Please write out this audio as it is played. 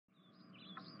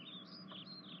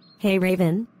Hey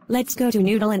Raven, let's go to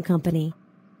Noodle and Company.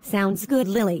 Sounds good,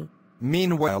 Lily.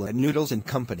 Meanwhile at Noodles and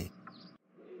Company.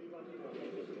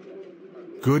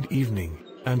 Good evening,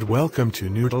 and welcome to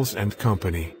Noodles and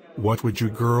Company. What would you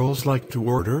girls like to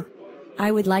order?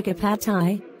 I would like a pad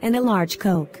thai, and a large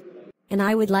Coke. And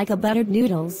I would like a buttered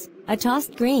noodles, a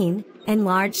tossed green, and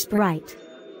large Sprite.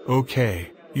 Okay,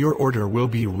 your order will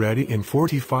be ready in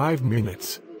 45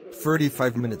 minutes.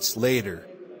 35 minutes later.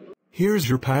 Here's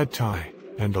your pad thai,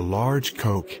 and a large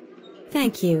Coke.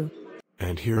 Thank you.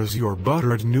 And here's your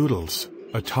buttered noodles,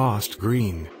 a tossed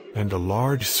green, and a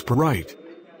large Sprite.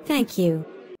 Thank you.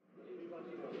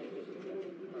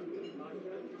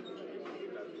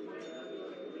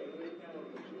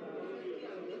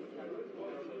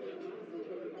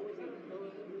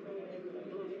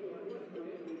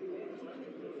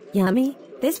 Yummy,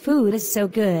 this food is so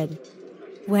good.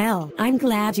 Well, I'm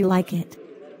glad you like it.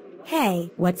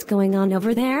 Hey, what's going on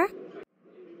over there?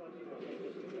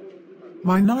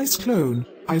 My nice clone,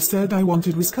 I said I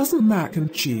wanted with cousin mac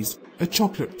and cheese, a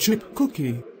chocolate chip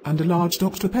cookie, and a large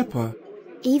Dr. Pepper.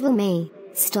 Evil me,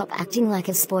 stop acting like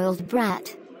a spoiled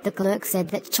brat. The clerk said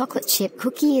that chocolate chip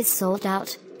cookie is sold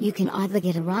out. You can either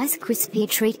get a Rice Krispie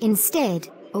treat instead,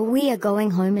 or we are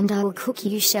going home and I will cook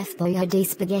you Chef Boyardee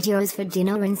SpaghettiOs for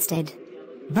dinner instead.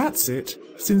 That's it.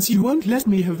 Since you won't let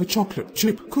me have a chocolate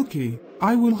chip cookie,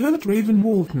 I will hurt Raven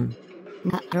Walten.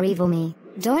 Nuh-uh, Evil me,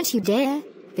 don't you dare,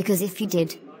 because if you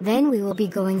did, then we will be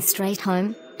going straight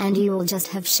home, and you will just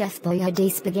have Chef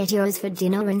Boyardee SpaghettiOs for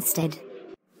dinner instead.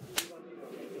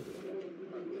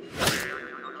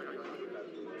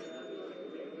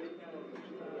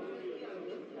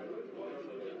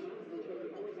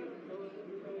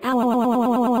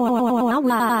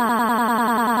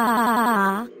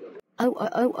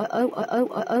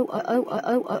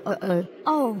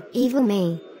 Oh, evil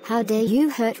me, how dare you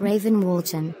hurt Raven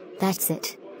Walten. That's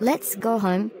it. Let's go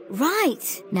home,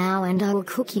 right now, and I will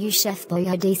cook you Chef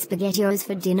Boyardee SpaghettiOs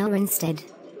for dinner instead.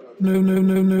 No, no,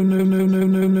 no, no, no, no, no,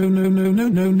 no, no, no, no, no,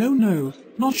 no, no, no,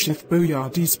 not Chef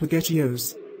Boyardee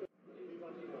SpaghettiOs.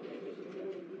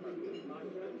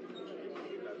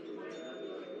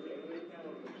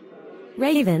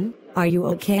 Raven, are you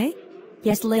okay?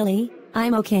 Yes, Lily,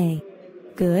 I'm okay.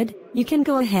 Good, you can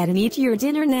go ahead and eat your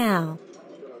dinner now.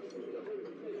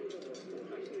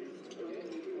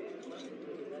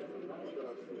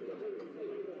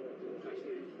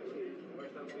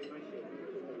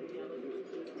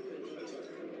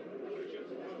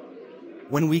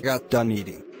 When we got done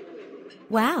eating.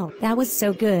 Wow, that was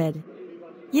so good.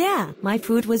 Yeah, my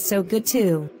food was so good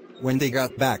too. When they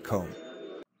got back home.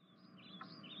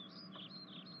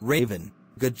 Raven,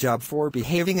 good job for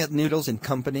behaving at Noodles and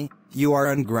Company. You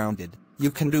are ungrounded.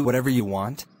 You can do whatever you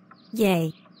want.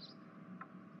 Yay,